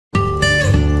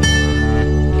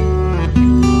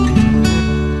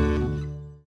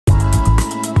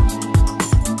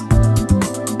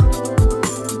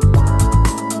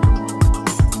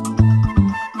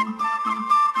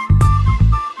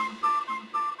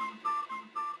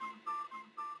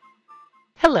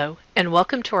Hello, and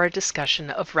welcome to our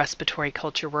discussion of respiratory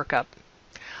culture workup.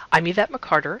 I'm Yvette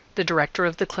McCarter, the Director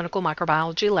of the Clinical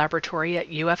Microbiology Laboratory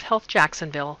at UF Health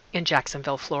Jacksonville in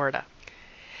Jacksonville, Florida.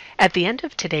 At the end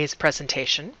of today's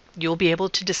presentation, you'll be able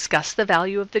to discuss the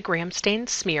value of the gram stain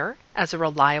smear as a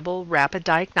reliable, rapid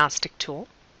diagnostic tool,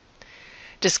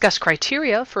 discuss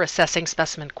criteria for assessing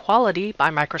specimen quality by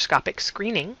microscopic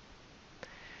screening,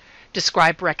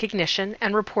 describe recognition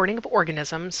and reporting of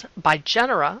organisms by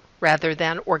genera rather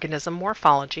than organism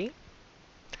morphology,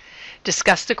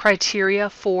 discuss the criteria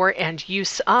for and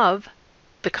use of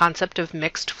the concept of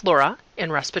mixed flora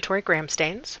in respiratory gram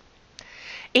stains,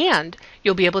 and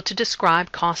you'll be able to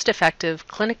describe cost-effective,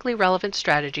 clinically relevant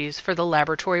strategies for the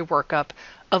laboratory workup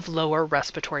of lower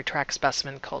respiratory tract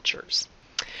specimen cultures.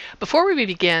 Before we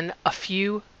begin, a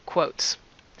few quotes.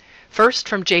 First,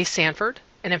 from Jay Sanford,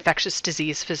 an infectious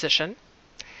disease physician.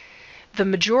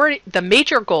 The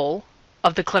major goal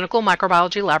of the clinical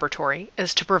microbiology laboratory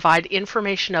is to provide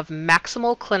information of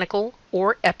maximal clinical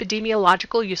or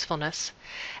epidemiological usefulness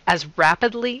as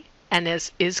rapidly and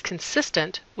as is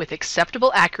consistent with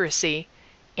acceptable accuracy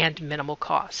and minimal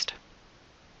cost.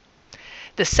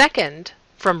 The second,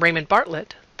 from Raymond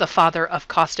Bartlett, the father of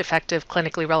cost-effective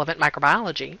clinically relevant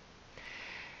microbiology.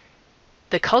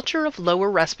 The culture of lower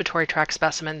respiratory tract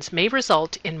specimens may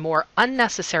result in more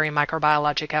unnecessary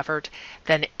microbiologic effort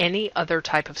than any other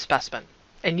type of specimen.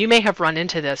 And you may have run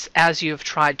into this as you have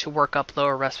tried to work up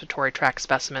lower respiratory tract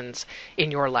specimens in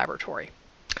your laboratory.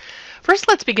 First,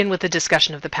 let's begin with a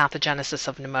discussion of the pathogenesis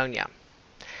of pneumonia.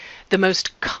 The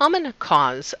most common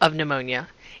cause of pneumonia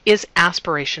is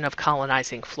aspiration of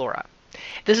colonizing flora.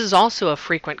 This is also a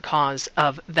frequent cause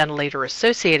of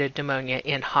ventilator-associated pneumonia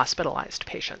in hospitalized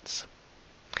patients.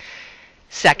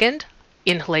 Second,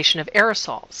 inhalation of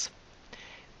aerosols.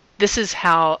 This is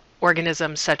how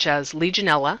organisms such as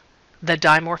Legionella, the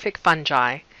dimorphic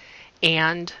fungi,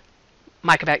 and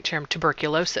Mycobacterium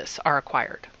tuberculosis are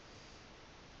acquired.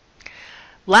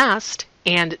 Last,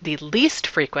 and the least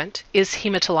frequent, is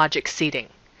hematologic seeding,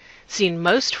 seen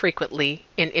most frequently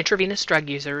in intravenous drug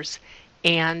users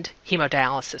and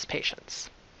hemodialysis patients.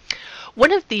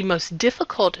 One of the most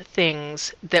difficult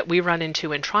things that we run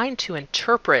into in trying to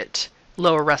interpret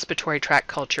lower respiratory tract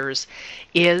cultures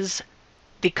is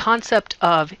the concept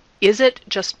of, is it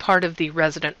just part of the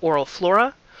resident oral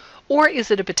flora, or is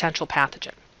it a potential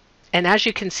pathogen? And as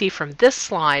you can see from this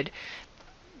slide,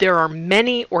 there are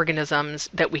many organisms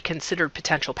that we consider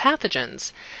potential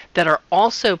pathogens that are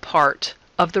also part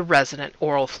of the resident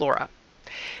oral flora.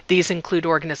 These include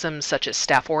organisms such as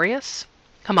Staph aureus,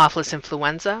 Haemophilus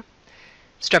influenza,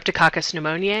 Streptococcus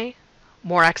pneumoniae,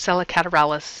 Moraxella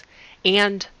catarrhalis,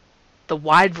 and the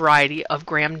wide variety of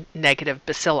gram-negative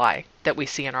bacilli that we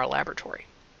see in our laboratory.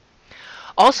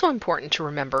 Also important to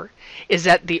remember is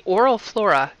that the oral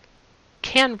flora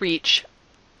can reach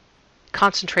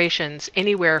concentrations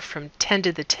anywhere from 10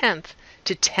 to the 10th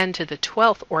to 10 to the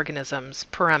 12th organisms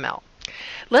per ml.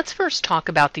 Let's first talk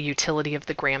about the utility of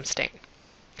the gram stain.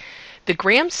 The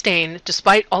gram stain,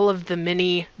 despite all of the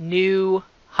many new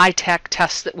high-tech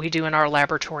tests that we do in our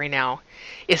laboratory now,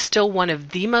 is still one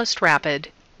of the most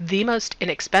rapid, the most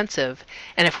inexpensive,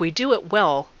 and if we do it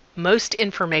well, most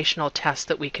informational tests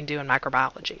that we can do in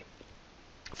microbiology.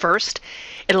 First,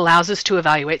 it allows us to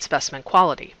evaluate specimen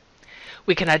quality.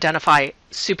 We can identify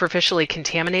superficially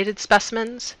contaminated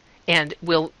specimens, and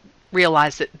we'll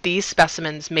realize that these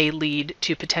specimens may lead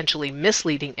to potentially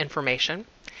misleading information.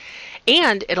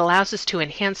 And it allows us to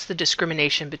enhance the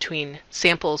discrimination between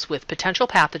samples with potential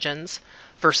pathogens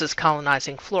versus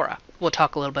colonizing flora. We'll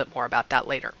talk a little bit more about that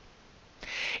later.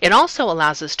 It also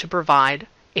allows us to provide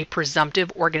a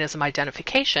presumptive organism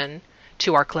identification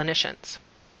to our clinicians.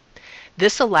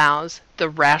 This allows the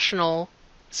rational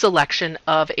selection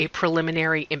of a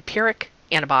preliminary empiric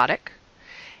antibiotic,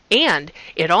 and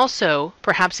it also,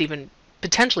 perhaps even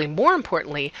potentially more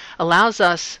importantly, allows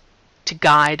us to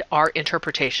guide our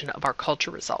interpretation of our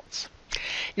culture results.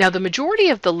 Now, the majority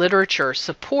of the literature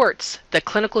supports the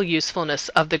clinical usefulness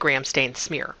of the gram stain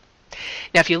smear.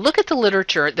 Now, if you look at the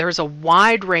literature, there is a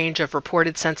wide range of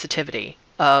reported sensitivity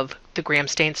of the gram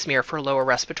stain smear for lower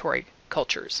respiratory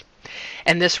cultures.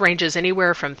 And this ranges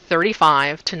anywhere from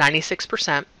 35 to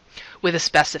 96%, with a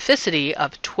specificity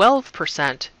of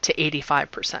 12% to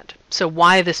 85%. So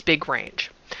why this big range?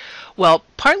 Well,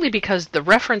 partly because the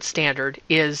reference standard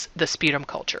is the sputum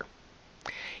culture.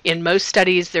 In most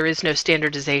studies, there is no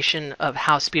standardization of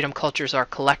how sputum cultures are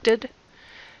collected,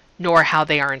 nor how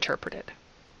they are interpreted.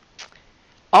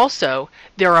 Also,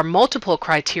 there are multiple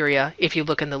criteria, if you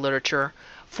look in the literature,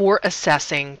 for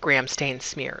assessing gram stain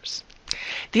smears.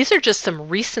 These are just some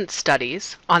recent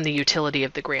studies on the utility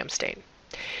of the gram stain.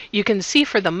 You can see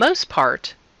for the most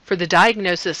part, for the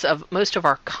diagnosis of most of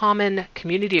our common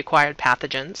community-acquired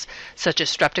pathogens, such as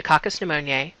Streptococcus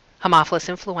pneumoniae, Haemophilus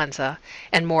influenza,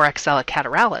 and Moraxella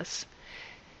catarrhalis,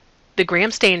 the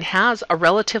gram stain has a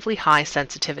relatively high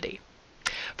sensitivity.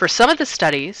 For some of the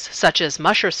studies, such as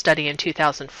Musher's study in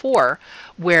 2004,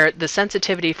 where the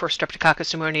sensitivity for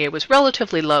Streptococcus pneumoniae was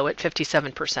relatively low at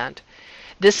 57%,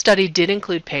 this study did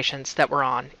include patients that were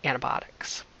on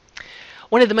antibiotics.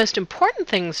 One of the most important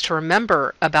things to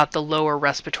remember about the lower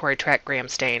respiratory tract gram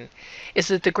stain is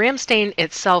that the gram stain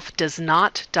itself does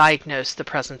not diagnose the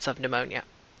presence of pneumonia.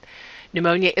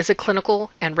 Pneumonia is a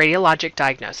clinical and radiologic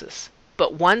diagnosis,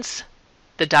 but once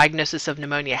the diagnosis of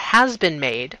pneumonia has been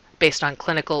made based on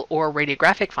clinical or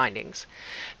radiographic findings,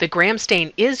 the gram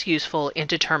stain is useful in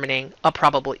determining a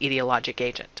probable etiologic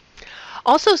agent.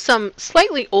 Also, some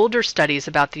slightly older studies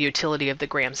about the utility of the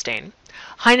gram stain.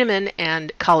 Heinemann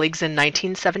and colleagues in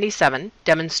 1977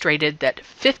 demonstrated that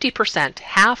 50%,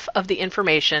 half of the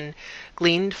information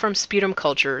gleaned from sputum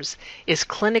cultures, is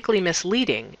clinically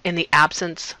misleading in the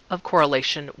absence of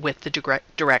correlation with the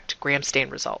direct gram stain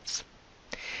results.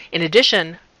 In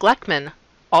addition, Gleckman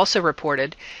also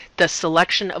reported the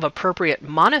selection of appropriate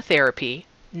monotherapy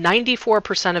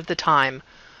 94% of the time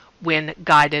when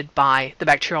guided by the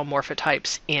bacterial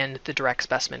morphotypes in the direct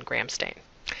specimen gram stain.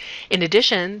 In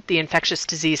addition, the Infectious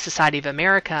Disease Society of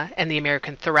America and the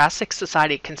American Thoracic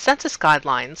Society consensus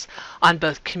guidelines on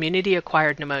both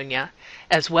community-acquired pneumonia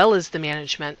as well as the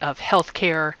management of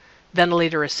healthcare,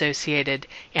 ventilator-associated,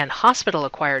 and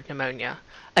hospital-acquired pneumonia,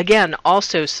 again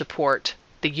also support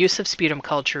the use of sputum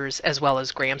cultures as well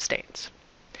as gram stains.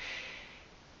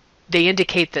 They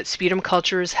indicate that sputum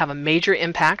cultures have a major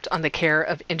impact on the care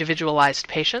of individualized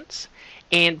patients,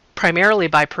 and primarily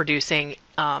by producing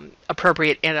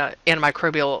appropriate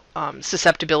antimicrobial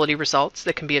susceptibility results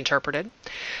that can be interpreted.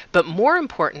 But more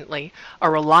importantly, a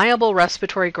reliable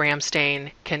respiratory gram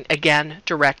stain can again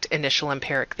direct initial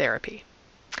empiric therapy.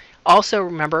 Also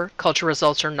remember, culture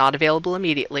results are not available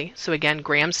immediately, so again,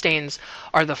 gram stains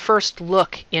are the first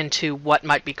look into what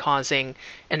might be causing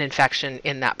an infection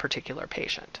in that particular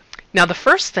patient. Now, the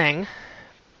first thing,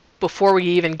 before we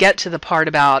even get to the part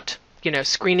about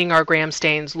screening our gram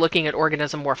stains, looking at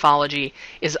organism morphology,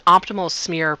 is optimal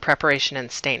smear preparation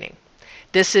and staining.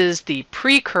 This is the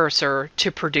precursor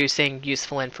to producing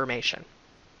useful information.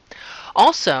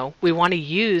 Also, we want to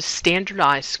use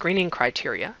standardized screening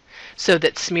criteria so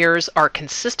that smears are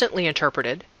consistently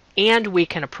interpreted and we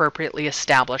can appropriately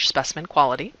establish specimen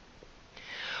quality.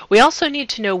 We also need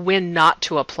to know when not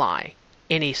to apply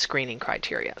any screening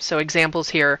criteria. So examples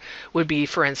here would be,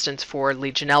 for instance, for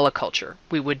Legionella culture.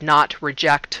 We would not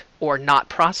reject or not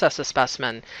process a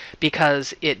specimen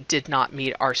because it did not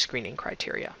meet our screening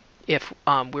criteria if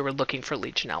we were looking for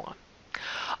Legionella.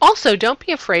 Also, don't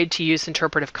be afraid to use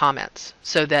interpretive comments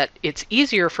so that it's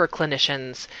easier for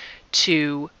clinicians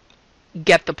to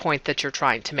get the point that you're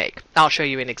trying to make. I'll show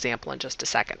you an example in just a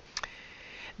second.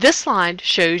 This slide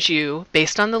shows you,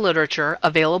 based on the literature,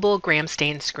 available gram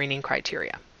stain screening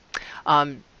criteria.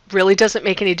 Really doesn't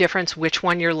make any difference which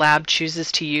one your lab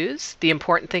chooses to use. The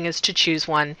important thing is to choose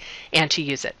one and to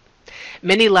use it.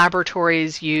 Many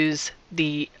laboratories use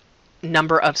the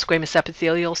number of squamous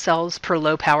epithelial cells per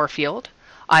low power field,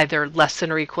 either less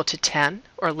than or equal to 10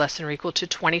 or less than or equal to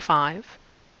 25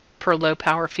 per low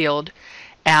power field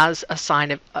as a sign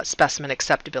of specimen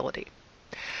acceptability.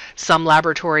 Some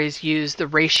laboratories use the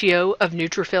ratio of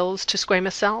neutrophils to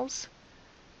squamous cells,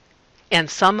 and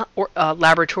some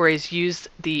laboratories use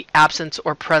the absence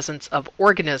or presence of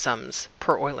organisms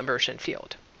per oil immersion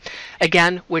field.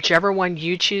 Again, whichever one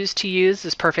you choose to use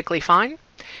is perfectly fine.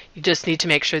 You just need to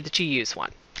make sure that you use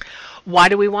one. Why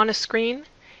do we want to screen?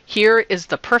 Here is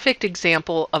the perfect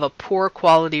example of a poor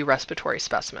quality respiratory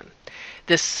specimen.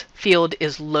 This field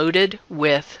is loaded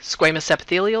with squamous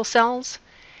epithelial cells,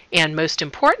 and most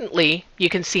importantly, you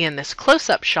can see in this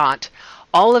close-up shot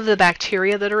all of the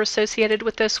bacteria that are associated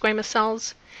with those squamous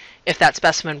cells. If that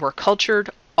specimen were cultured,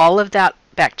 all of that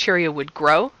bacteria would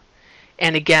grow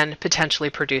and again potentially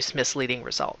produce misleading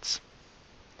results.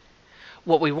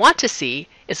 What we want to see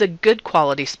is a good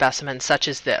quality specimen such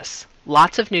as this.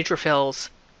 Lots of neutrophils,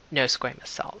 no squamous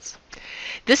cells.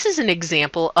 This is an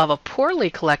example of a poorly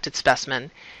collected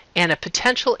specimen and a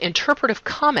potential interpretive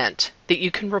comment that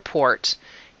you can report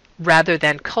rather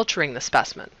than culturing the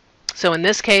specimen. So in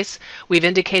this case, we've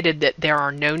indicated that there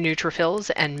are no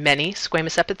neutrophils and many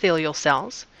squamous epithelial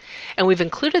cells, and we've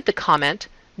included the comment,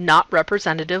 not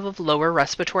representative of lower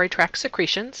respiratory tract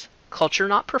secretions, culture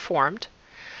not performed,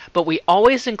 but we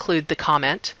always include the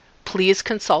comment, Please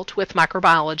consult with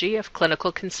microbiology if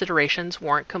clinical considerations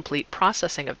warrant complete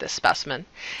processing of this specimen,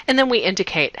 and then we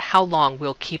indicate how long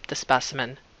we'll keep the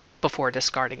specimen before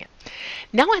discarding it.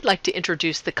 Now I'd like to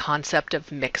introduce the concept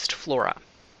of mixed flora.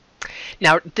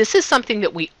 Now, this is something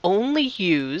that we only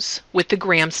use with the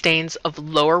gram stains of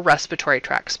lower respiratory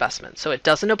tract specimens. So it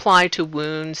doesn't apply to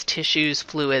wounds, tissues,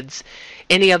 fluids,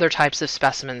 any other types of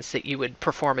specimens that you would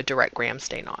perform a direct gram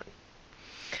stain on.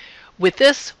 With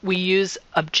this, we use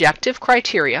objective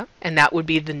criteria, and that would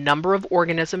be the number of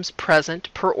organisms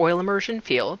present per oil immersion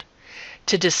field,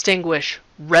 to distinguish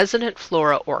resident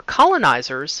flora or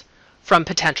colonizers from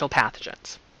potential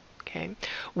pathogens. Okay?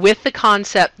 With the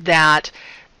concept that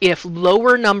if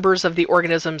lower numbers of the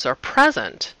organisms are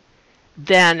present,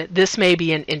 then this may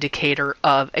be an indicator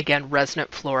of, again,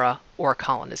 resident flora or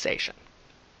colonization.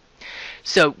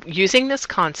 So using this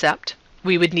concept,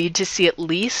 we would need to see at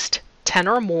least 10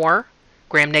 or more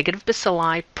gram-negative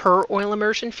bacilli per oil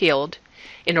immersion field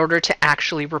in order to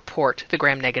actually report the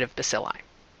gram-negative bacilli.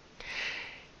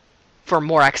 For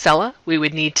Moraxella, we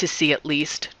would need to see at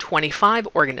least 25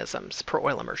 organisms per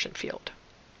oil immersion field.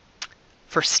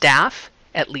 For Staph,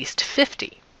 at least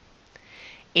 50.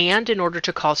 And in order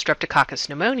to call Streptococcus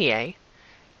pneumoniae,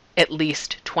 at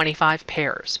least 25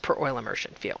 pairs per oil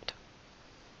immersion field.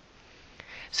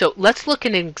 So let's look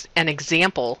at an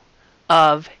example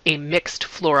of a mixed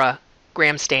flora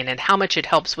gram stain and how much it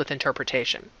helps with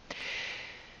interpretation.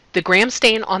 The gram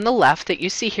stain on the left that you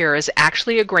see here is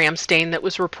actually a gram stain that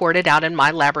was reported out in my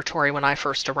laboratory when I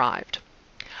first arrived.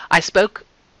 I spoke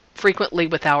frequently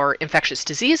with our infectious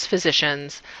disease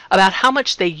physicians about how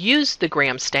much they used the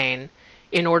gram stain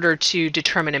in order to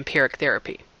determine empiric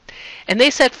therapy. And they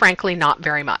said, frankly, not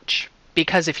very much.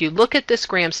 Because if you look at this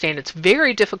gram stain, it's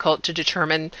very difficult to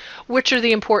determine which are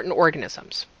the important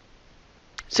organisms.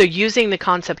 So using the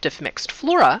concept of mixed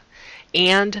flora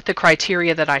and the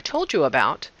criteria that I told you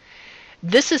about,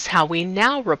 this is how we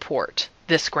now report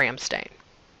this gram stain.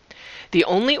 The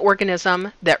only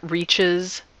organism that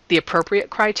reaches the appropriate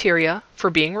criteria for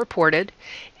being reported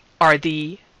are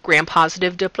the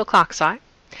gram-positive diplococci,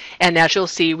 and as you'll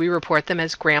see, we report them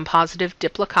as gram-positive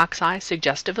diplococci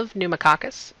suggestive of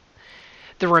pneumococcus.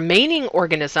 The remaining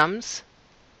organisms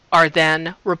are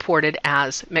then reported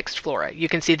as mixed flora. You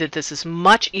can see that this is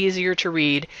much easier to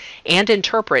read and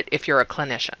interpret if you're a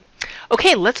clinician.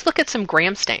 Okay, let's look at some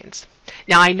gram stains.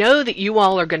 Now I know that you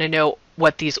all are going to know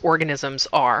what these organisms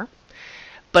are,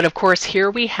 but of course here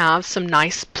we have some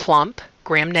nice plump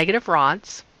gram-negative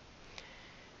rods.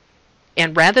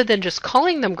 And rather than just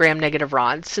calling them gram-negative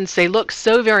rods, since they look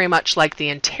so very much like the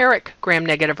enteric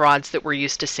gram-negative rods that we're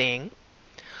used to seeing,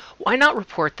 why not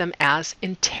report them as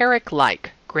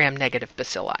enteric-like gram-negative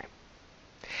bacilli?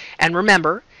 And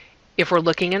remember, if we're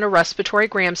looking at a respiratory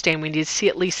gram stain, we need to see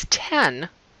at least 10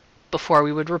 before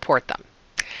we would report them.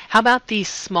 How about these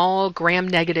small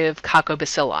gram-negative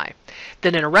coccobacilli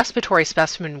that in a respiratory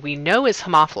specimen we know is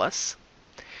Haemophilus?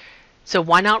 So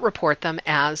why not report them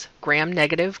as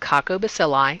gram-negative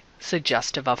coccobacilli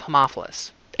suggestive of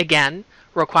Haemophilus? Again,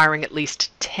 requiring at least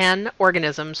 10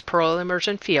 organisms per oil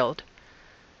immersion field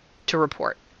to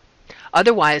report.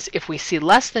 Otherwise, if we see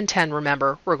less than 10,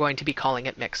 remember, we're going to be calling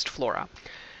it mixed flora.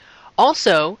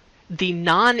 Also, the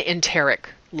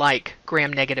non-enteric-like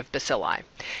gram-negative bacilli.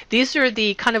 These are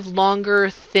the kind of longer,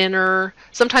 thinner,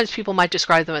 sometimes people might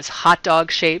describe them as hot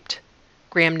dog-shaped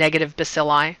gram-negative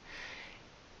bacilli.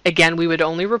 Again, we would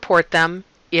only report them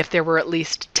if there were at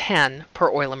least 10 per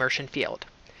oil immersion field.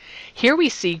 Here we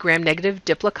see gram-negative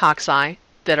diplococci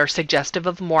that are suggestive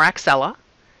of Moraxella.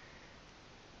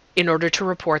 In order to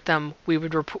report them, we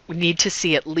would need to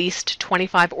see at least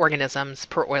 25 organisms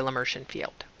per oil immersion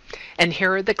field. And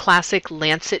here are the classic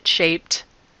lancet-shaped,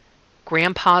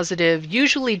 gram-positive,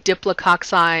 usually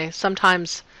diplococci,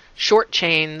 sometimes short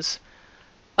chains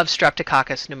of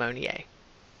Streptococcus pneumoniae.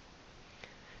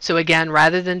 So again,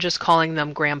 rather than just calling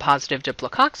them gram-positive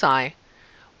diplococci,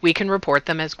 we can report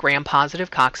them as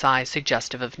gram-positive cocci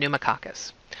suggestive of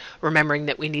pneumococcus, remembering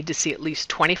that we need to see at least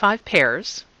 25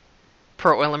 pairs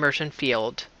per oil immersion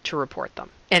field to report them.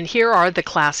 And here are the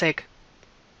classic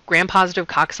gram-positive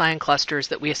cocci and clusters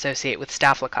that we associate with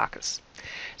Staphylococcus.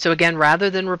 So again,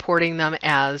 rather than reporting them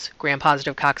as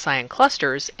gram-positive cocci and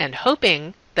clusters and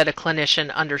hoping that a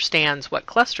clinician understands what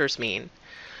clusters mean,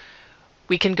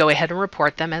 we can go ahead and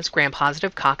report them as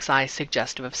gram-positive cocci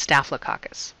suggestive of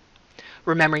Staphylococcus,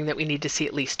 remembering that we need to see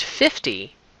at least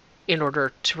 50 in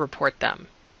order to report them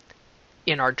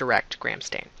in our direct gram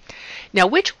stain. Now,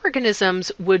 which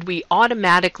organisms would we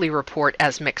automatically report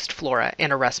as mixed flora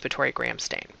in a respiratory gram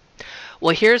stain?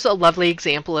 Well, here's a lovely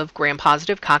example of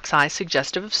gram-positive cocci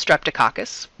suggestive of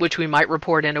streptococcus, which we might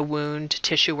report in a wound,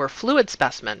 tissue, or fluid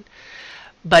specimen.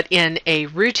 But in a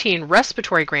routine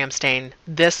respiratory gram stain,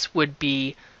 this would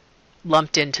be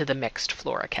lumped into the mixed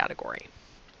flora category.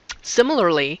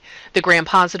 Similarly, the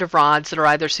gram-positive rods that are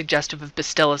either suggestive of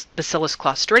Bacillus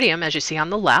clostridium, as you see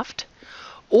on the left,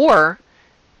 or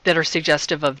that are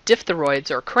suggestive of diphtheroids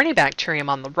or Corynebacterium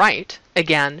on the right,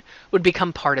 again, would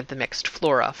become part of the mixed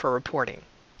flora for reporting.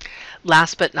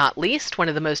 Last but not least, one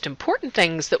of the most important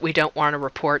things that we don't want to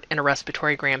report in a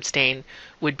respiratory gram stain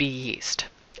would be yeast.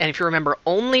 And if you remember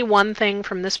only one thing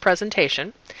from this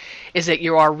presentation, is that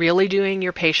you are really doing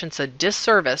your patients a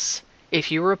disservice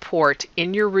if you report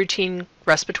in your routine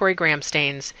respiratory gram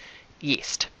stains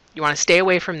yeast. You want to stay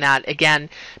away from that, again,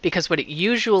 because what it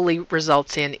usually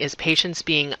results in is patients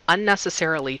being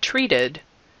unnecessarily treated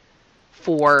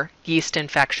for yeast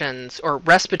infections or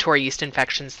respiratory yeast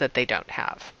infections that they don't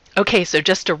have. Okay, so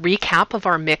just a recap of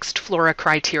our mixed flora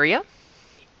criteria.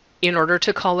 In order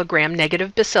to call a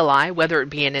gram-negative bacilli, whether it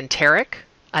be an enteric,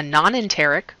 a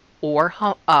non-enteric, or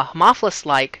a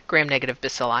Haemophilus-like gram-negative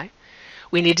bacilli,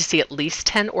 we need to see at least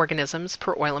 10 organisms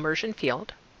per oil immersion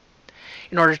field.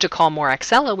 In order to call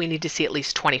Moraxella, we need to see at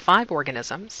least 25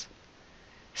 organisms,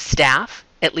 staph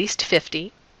at least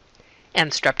 50,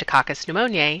 and Streptococcus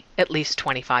pneumoniae at least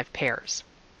 25 pairs.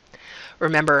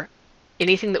 Remember,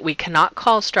 anything that we cannot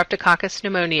call Streptococcus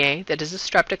pneumoniae that is a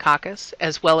streptococcus,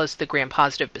 as well as the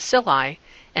gram-positive bacilli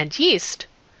and yeast,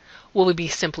 will be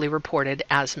simply reported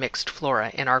as mixed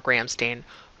flora in our gram stain,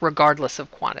 regardless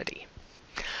of quantity.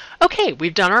 Okay,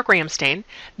 we've done our gram stain.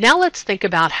 Now let's think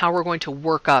about how we're going to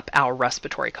work up our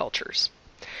respiratory cultures.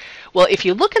 Well, if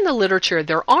you look in the literature,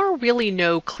 there are really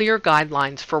no clear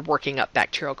guidelines for working up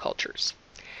bacterial cultures.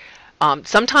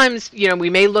 Sometimes,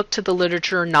 we may look to the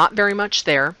literature, not very much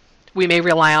there. We may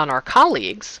rely on our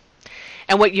colleagues.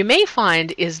 And what you may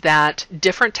find is that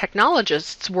different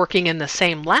technologists working in the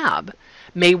same lab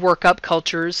may work up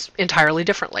cultures entirely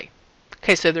differently.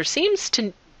 Okay, so there seems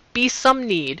to be some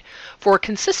need for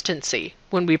consistency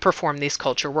when we perform these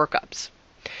culture workups.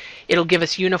 It'll give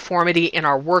us uniformity in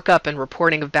our workup and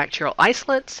reporting of bacterial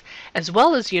isolates, as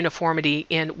well as uniformity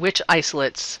in which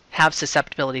isolates have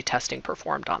susceptibility testing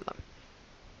performed on them.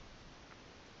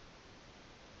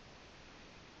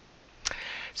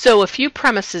 So a few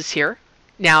premises here.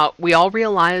 Now, we all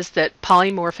realize that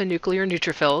polymorphonuclear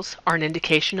neutrophils are an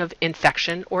indication of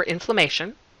infection or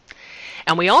inflammation.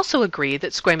 And we also agree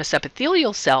that squamous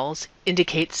epithelial cells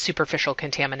indicate superficial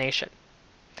contamination.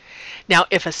 Now,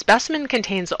 if a specimen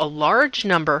contains a large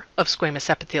number of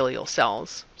squamous epithelial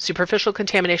cells, superficial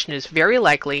contamination is very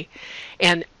likely,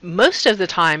 and most of the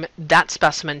time that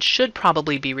specimen should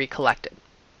probably be recollected.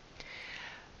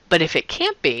 But if it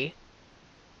can't be,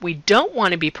 we don't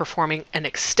want to be performing an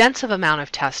extensive amount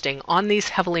of testing on these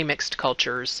heavily mixed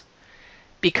cultures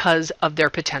because of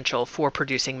their potential for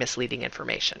producing misleading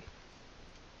information.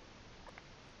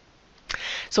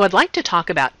 So I'd like to talk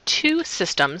about two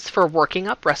systems for working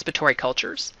up respiratory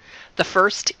cultures. The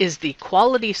first is the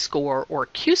quality score or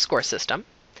Q-score system,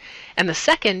 and the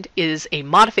second is a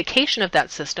modification of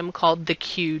that system called the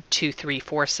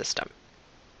Q234 system.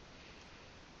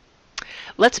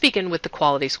 Let's begin with the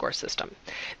quality score system.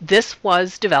 This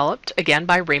was developed again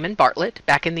by Raymond Bartlett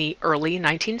back in the early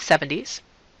 1970s.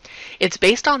 It's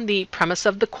based on the premise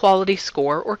of the quality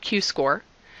score or Q-score,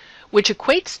 which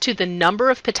equates to the number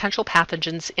of potential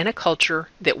pathogens in a culture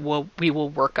that we will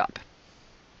work up.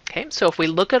 Okay, so if we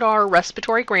look at our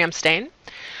respiratory gram stain,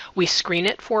 we screen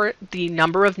it for the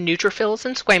number of neutrophils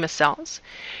and squamous cells.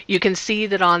 You can see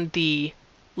that on the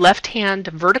left-hand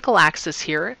vertical axis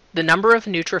here, the number of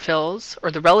neutrophils,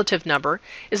 or the relative number,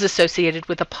 is associated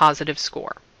with a positive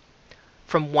score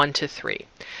from 1 to 3,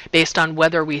 based on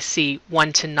whether we see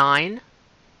 1 to 9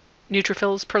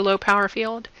 neutrophils per low power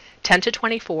field, 10 to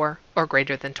 24, or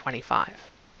greater than 25.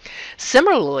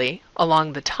 Similarly,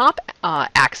 along the top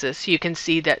axis, you can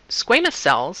see that squamous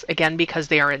cells, again because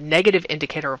they are a negative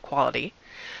indicator of quality,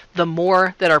 the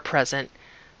more that are present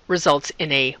results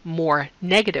in a more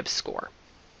negative score.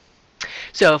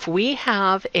 So if we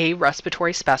have a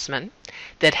respiratory specimen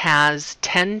that has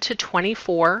 10 to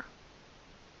 24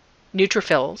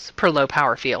 neutrophils per low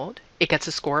power field, it gets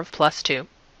a score of +2.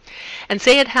 And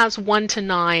say it has 1 to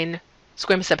 9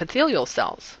 squamous epithelial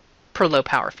cells per low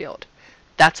power field,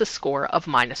 that's a score of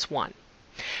 -1.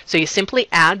 So you simply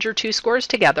add your two scores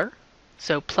together.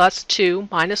 So +2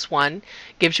 - 1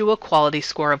 gives you a quality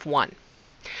score of 1.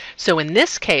 So in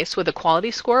this case, with a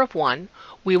quality score of 1,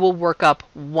 we will work up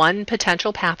one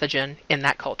potential pathogen in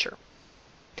that culture.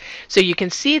 So you can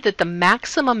see that the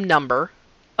maximum number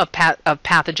of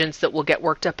pathogens that will get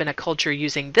worked up in a culture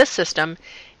using this system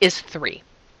is 3.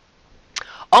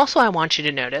 Also, I want you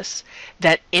to notice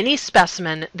that any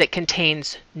specimen that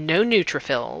contains no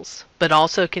neutrophils, but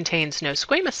also contains no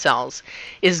squamous cells,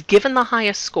 is given the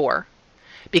highest score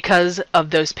because of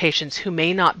those patients who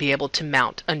may not be able to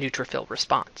mount a neutrophil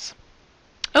response.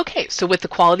 Okay, so with the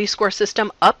quality score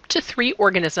system, up to 3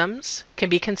 organisms can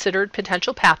be considered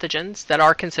potential pathogens, that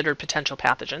are considered potential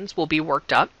pathogens, will be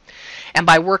worked up. And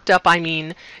by worked up, I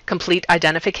mean complete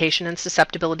identification and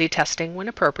susceptibility testing when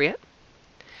appropriate.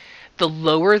 The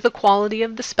lower the quality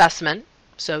of the specimen,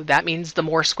 so that means the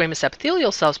more squamous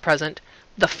epithelial cells present,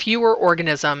 the fewer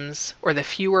organisms or the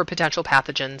fewer potential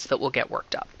pathogens that will get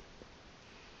worked up.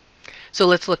 So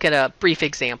let's look at a brief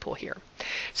example here.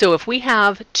 So if we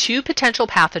have 2 potential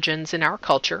pathogens in our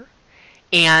culture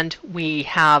and we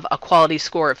have a quality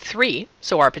score of 3,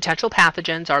 so our potential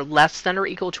pathogens are less than or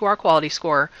equal to our quality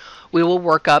score, we will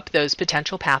work up those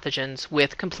potential pathogens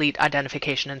with complete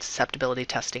identification and susceptibility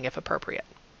testing if appropriate.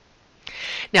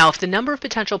 Now, if the number of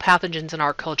potential pathogens in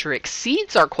our culture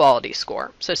exceeds our quality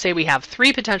score, so say we have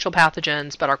 3 potential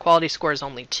pathogens, but our quality score is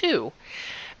only 2,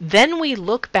 then we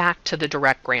look back to the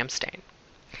direct gram stain,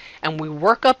 and we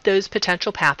work up those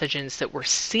potential pathogens that were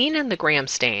seen in the gram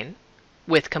stain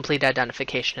with complete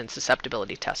identification and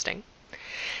susceptibility testing.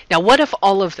 Now, what if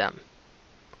all of them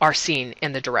are seen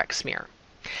in the direct smear?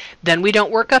 Then we don't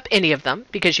work up any of them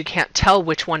because you can't tell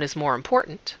which one is more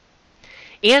important.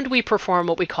 And we perform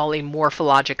what we call a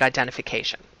morphologic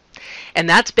identification. And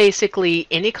that's basically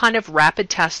any kind of rapid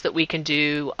test that we can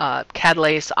do,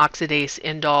 catalase, oxidase,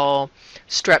 indole,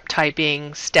 strep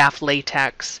typing, staph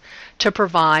latex, to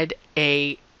provide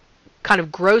a kind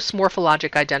of gross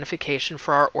morphologic identification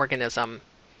for our organism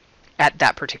at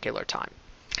that particular time.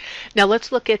 Now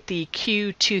let's look at the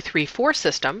Q234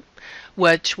 system,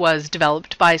 which was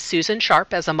developed by Susan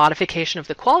Sharp as a modification of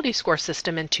the quality score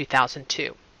system in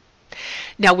 2002.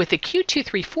 Now with the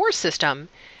Q234 system,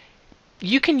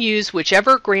 you can use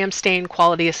whichever gram stain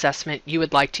quality assessment you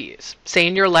would like to use. Say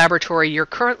in your laboratory you're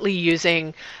currently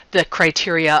using the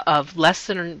criteria of less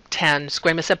than 10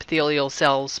 squamous epithelial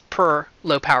cells per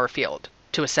low power field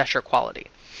to assess your quality.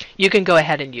 You can go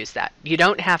ahead and use that. You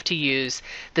don't have to use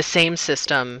the same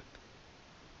system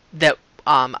that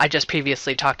I just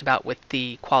previously talked about with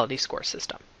the quality score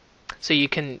system. So you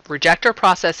can reject or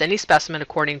process any specimen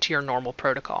according to your normal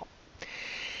protocol.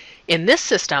 In this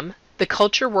system, the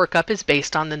culture workup is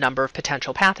based on the number of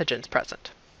potential pathogens present.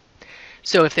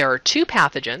 So if there are 2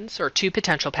 pathogens or 2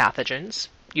 potential pathogens,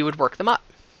 you would work them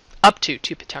up to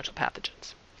 2 potential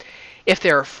pathogens. If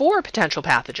there are 4 potential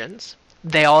pathogens,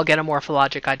 they all get a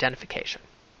morphologic identification.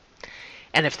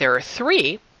 And if there are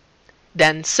 3,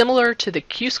 then similar to the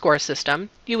Q-score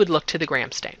system, you would look to the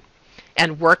gram stain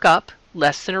and work up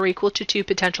less than or equal to 2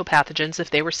 potential pathogens if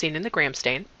they were seen in the gram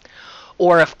stain.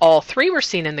 Or if all 3 were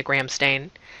seen in the gram stain,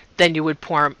 then you would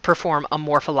perform a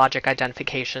morphologic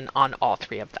identification on all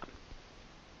 3 of them.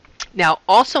 Now,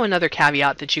 also another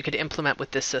caveat that you could implement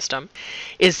with this system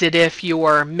is that if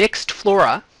your mixed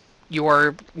flora,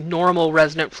 your normal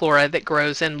resident flora that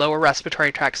grows in lower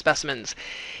respiratory tract specimens,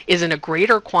 is in a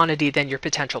greater quantity than your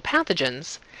potential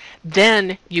pathogens,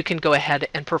 then you can go ahead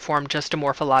and perform just a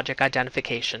morphologic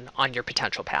identification on your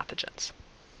potential pathogens.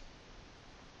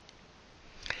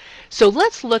 So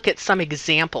let's look at some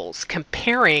examples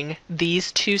comparing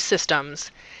these 2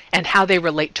 systems and how they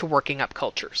relate to working up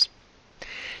cultures.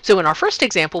 So in our first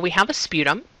example, we have a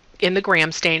sputum. In the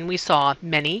gram stain, we saw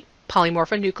many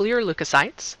polymorphonuclear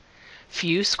leukocytes,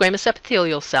 few squamous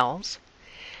epithelial cells,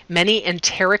 many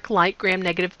enteric-like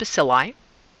gram-negative bacilli,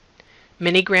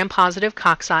 many gram-positive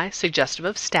cocci suggestive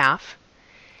of staph,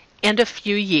 and a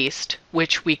few yeast,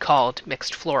 which we called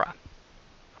mixed flora.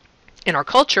 In our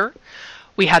culture,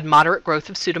 we had moderate growth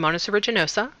of Pseudomonas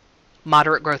aeruginosa,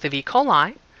 moderate growth of E.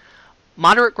 coli,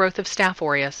 moderate growth of Staph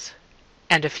aureus,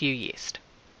 and a few yeast.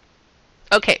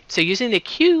 Okay, so using the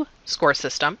Q-score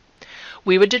system,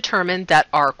 we would determine that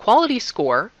our quality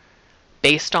score,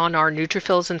 based on our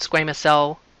neutrophils and squamous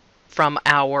cell from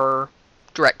our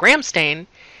direct gram stain,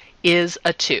 is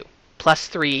a 2. Plus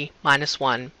 3 minus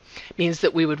 1 means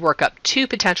that we would work up 2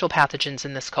 potential pathogens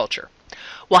in this culture.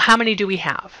 Well, how many do we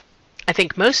have? I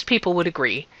think most people would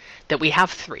agree that we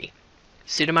have 3.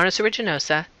 Pseudomonas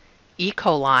aeruginosa, E.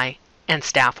 coli, and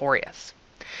Staph aureus.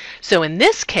 So in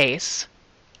this case,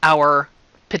 our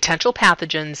potential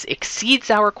pathogens exceeds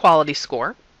our quality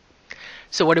score.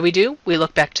 So what do? We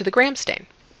look back to the gram stain.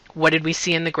 What did we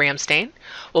see in the gram stain?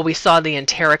 Well, we saw the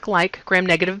enteric-like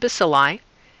gram-negative bacilli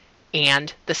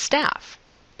and the staph.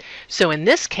 So in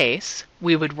this case,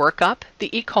 we would work up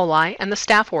the E. coli and the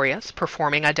Staph aureus,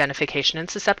 performing identification and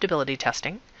susceptibility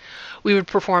testing. We would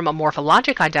perform a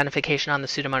morphologic identification on the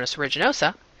Pseudomonas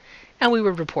aeruginosa, and we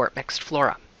would report mixed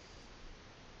flora.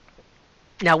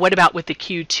 Now, what about with the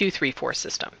Q234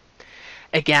 system?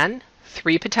 Again,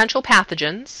 3 potential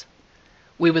pathogens.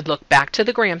 We would look back to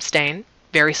the gram stain,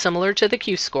 very similar to the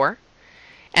Q-score,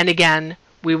 and again,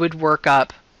 we would work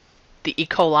up the E.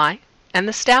 coli and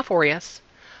the Staph aureus,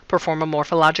 perform a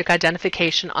morphologic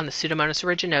identification on the Pseudomonas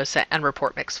aeruginosa, and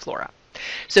report mixed flora.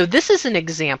 So this is an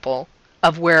example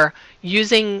of where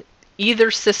using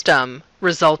either system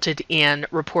resulted in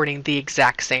reporting the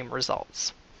exact same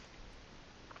results.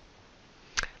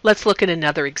 Let's look at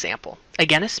another example.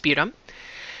 Again, a sputum.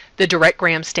 The direct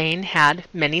gram stain had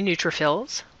many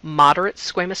neutrophils, moderate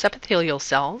squamous epithelial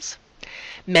cells,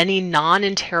 many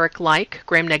non-enteric-like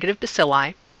gram-negative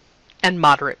bacilli, and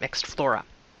moderate mixed flora.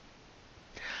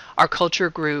 Our culture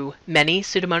grew many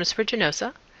Pseudomonas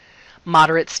aeruginosa,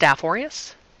 moderate Staph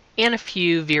aureus, and a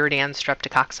few Viridans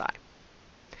streptococci.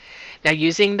 Now,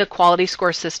 using the quality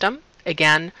score system,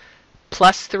 again,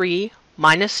 +3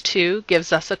 -2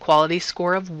 gives us a quality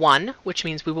score of 1, which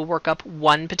means we will work up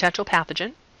 1 potential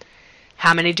pathogen.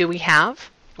 How many do we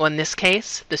have? Well, in this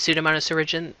case, the Pseudomonas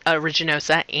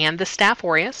aeruginosa and the Staph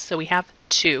aureus, so we have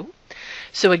 2.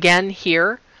 So again,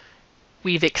 here,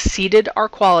 we've exceeded our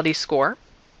quality score.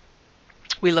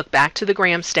 We look back to the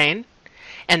gram stain,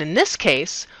 and in this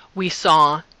case, we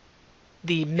saw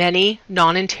the many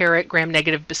non-enteric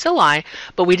gram-negative bacilli,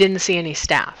 but we didn't see any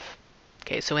staph.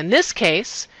 Okay, so in this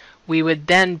case, we would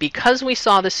then, because we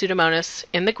saw the Pseudomonas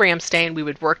in the gram stain, we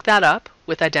would work that up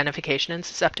with identification and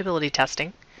susceptibility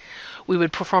testing. We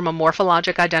would perform a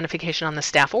morphologic identification on the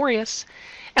Staph aureus,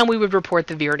 and we would report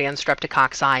the Viridans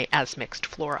streptococci as mixed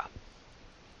flora.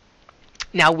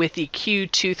 Now, with the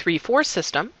Q234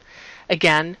 system,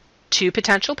 again, 2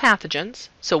 potential pathogens.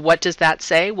 So what does that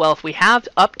say? Well, if we have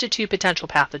up to 2 potential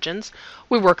pathogens,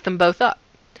 we work them both up.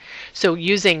 So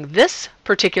using this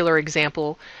particular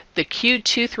example, the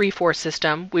Q234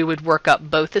 system, we would work up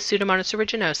both the Pseudomonas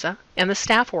aeruginosa and the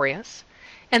Staph aureus,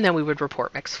 and then we would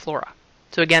report mixed flora.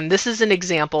 So again, this is an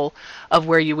example of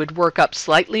where you would work up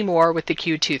slightly more with the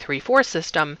Q234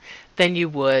 system than you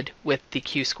would with the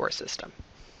Q-score system.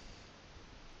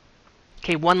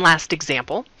 Okay, one last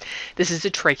example. This is a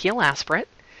tracheal aspirate.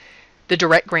 The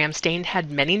direct gram stain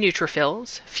had many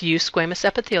neutrophils, few squamous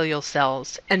epithelial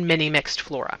cells, and many mixed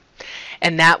flora.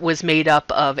 And that was made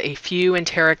up of a few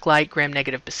enteric-like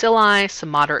gram-negative bacilli, some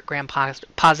moderate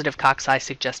gram-positive cocci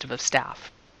suggestive of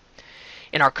staph.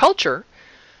 In our culture,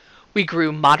 we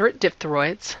grew moderate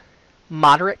diphtheroids,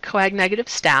 moderate coag-negative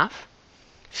staph,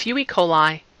 few E.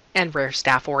 coli, and rare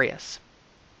Staph aureus.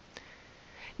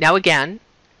 Now again,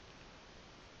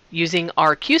 using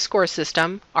our Q-score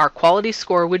system, our quality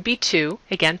score would be 2,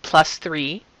 again,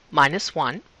 +3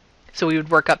 -1. So we would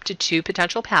work up to 2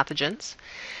 potential pathogens.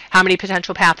 How many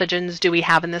potential pathogens do we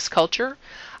have in this culture?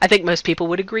 I think most people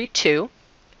would agree 2,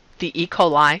 the E.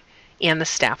 coli and the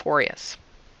Staph aureus.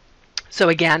 So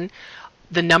again,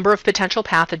 the number of potential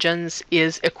pathogens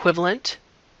is equivalent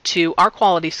to our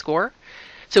quality score.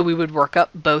 So we would work up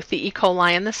both the E.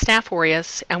 coli and the Staph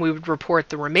aureus, and we would report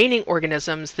the remaining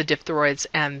organisms, the diphtheroids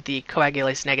and the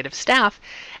coagulase-negative staph,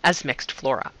 as mixed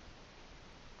flora.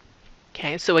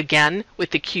 Okay, so again,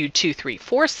 with the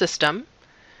Q234 system,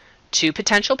 2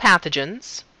 potential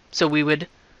pathogens, so we would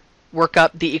work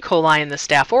up the E. coli and the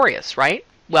Staph aureus, right?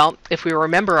 Well, if we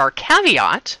remember our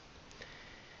caveat,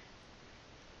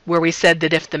 where we said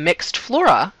that if the mixed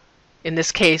flora, in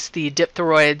this case the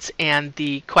diphtheroids and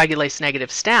the coagulase-negative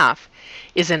staph,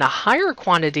 is in a higher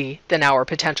quantity than our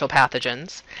potential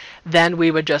pathogens, then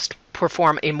we would just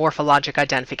perform a morphologic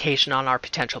identification on our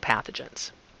potential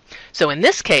pathogens. So in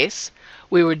this case,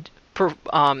 we would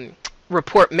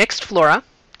report mixed flora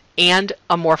and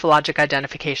a morphologic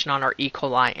identification on our E.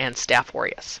 coli and Staph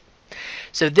aureus.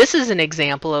 So this is an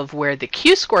example of where the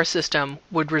Q-score system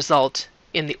would result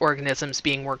in the organisms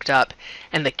being worked up,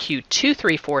 and the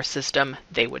Q234 system,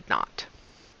 they would not.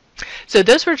 So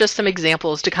those were just some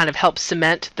examples to kind of help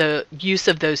cement the use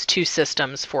of those 2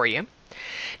 systems for you.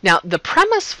 Now, the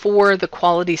premise for the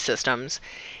quality systems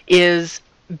is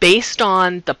based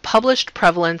on the published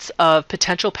prevalence of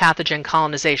potential pathogen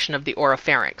colonization of the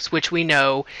oropharynx, which we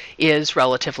know is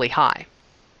relatively high.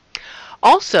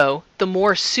 Also, the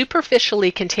more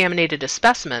superficially contaminated a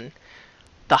specimen,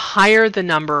 the higher the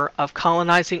number of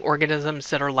colonizing organisms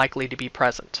that are likely to be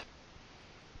present.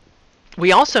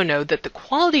 We also know that the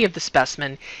quality of the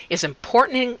specimen is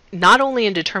important not only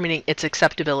in determining its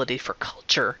acceptability for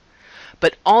culture,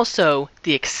 but also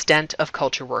the extent of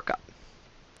culture workup.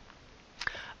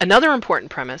 Another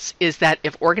important premise is that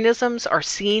if organisms are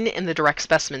seen in the direct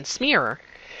specimen smear,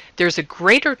 there's a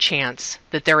greater chance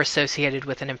that they're associated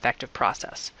with an infective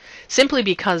process, simply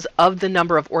because of the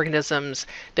number of organisms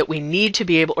that we need to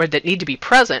be able, or that need to be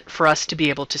present for us to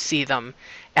be able to see them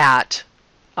at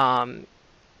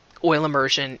oil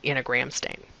immersion in a gram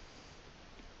stain.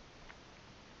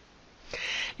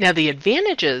 Now, the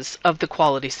advantages of the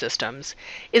quality systems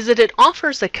is that it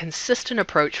offers a consistent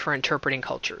approach for interpreting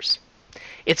cultures.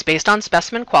 It's based on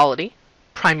specimen quality,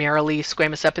 primarily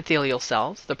squamous epithelial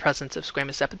cells, the presence of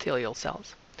squamous epithelial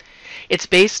cells. It's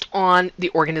based on the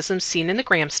organisms seen in the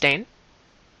gram stain.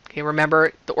 Okay,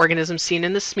 remember, the organisms seen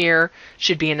in the smear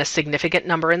should be in a significant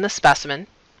number in the specimen.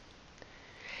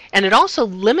 And it also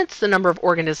limits the number of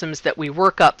organisms that we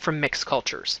work up from mixed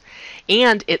cultures.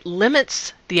 And it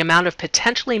limits the amount of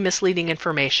potentially misleading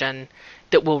information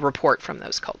that we'll report from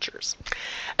those cultures.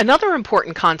 Another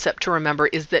important concept to remember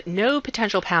is that no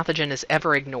potential pathogen is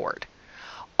ever ignored.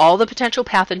 All the potential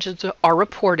pathogens are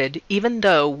reported, even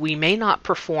though we may not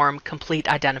perform complete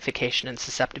identification and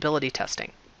susceptibility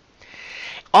testing.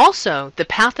 Also, the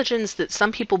pathogens that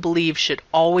some people believe should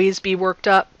always be worked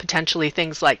up, potentially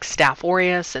things like Staph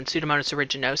aureus and Pseudomonas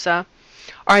aeruginosa,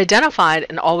 are identified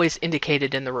and always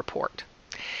indicated in the report.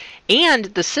 And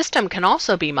the system can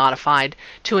also be modified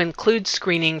to include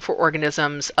screening for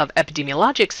organisms of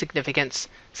epidemiologic significance,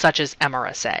 such as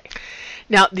MRSA.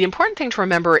 Now, the important thing to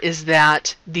remember is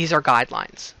that these are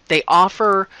guidelines. They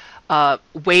offer a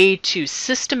way to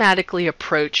systematically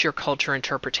approach your culture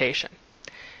interpretation.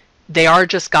 They are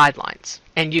just guidelines,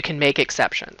 and you can make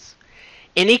exceptions.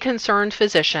 Any concerned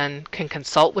physician can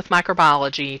consult with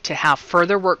microbiology to have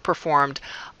further work performed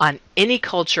on any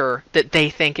culture that they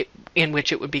think in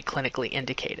which it would be clinically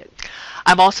indicated.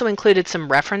 I've also included some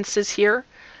references here.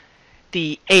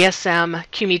 The ASM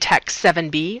Cumitech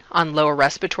 7B on lower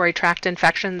respiratory tract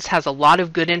infections has a lot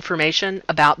of good information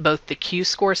about both the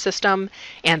Q-score system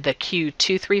and the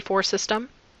Q234 system.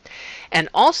 And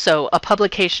also a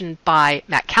publication by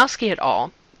Matkowski et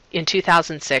al. In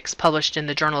 2006, published in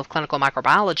the Journal of Clinical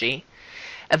Microbiology,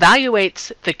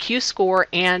 evaluates the Q-score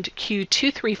and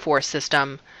Q234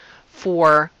 system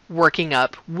for working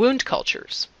up wound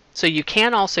cultures. So you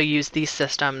can also use these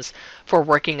systems for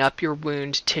working up your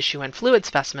wound, tissue, and fluid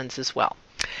specimens as well.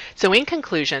 So in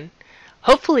conclusion,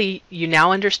 hopefully you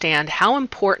now understand how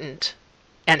important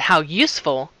and how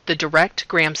useful the direct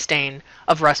gram stain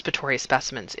of respiratory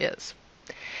specimens is.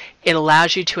 It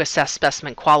allows you to assess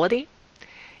specimen quality.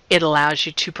 It allows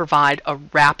you to provide a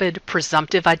rapid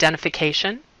presumptive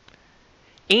identification.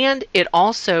 And it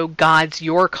also guides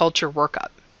your culture workup.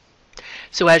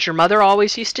 So as your mother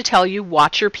always used to tell you,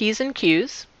 watch your P's and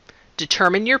Q's,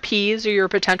 determine your P's or your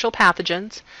potential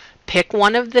pathogens, pick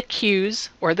one of the Q's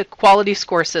or the quality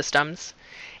score systems,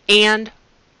 and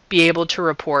be able to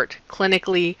report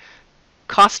clinically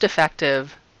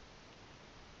cost-effective,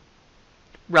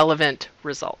 relevant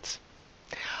results.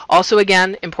 Also,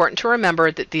 again, important to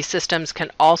remember that these systems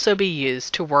can also be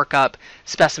used to work up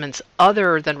specimens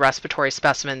other than respiratory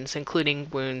specimens, including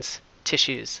wounds,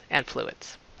 tissues, and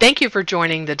fluids. Thank you for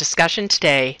joining the discussion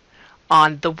today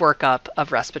on the workup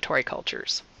of respiratory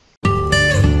cultures.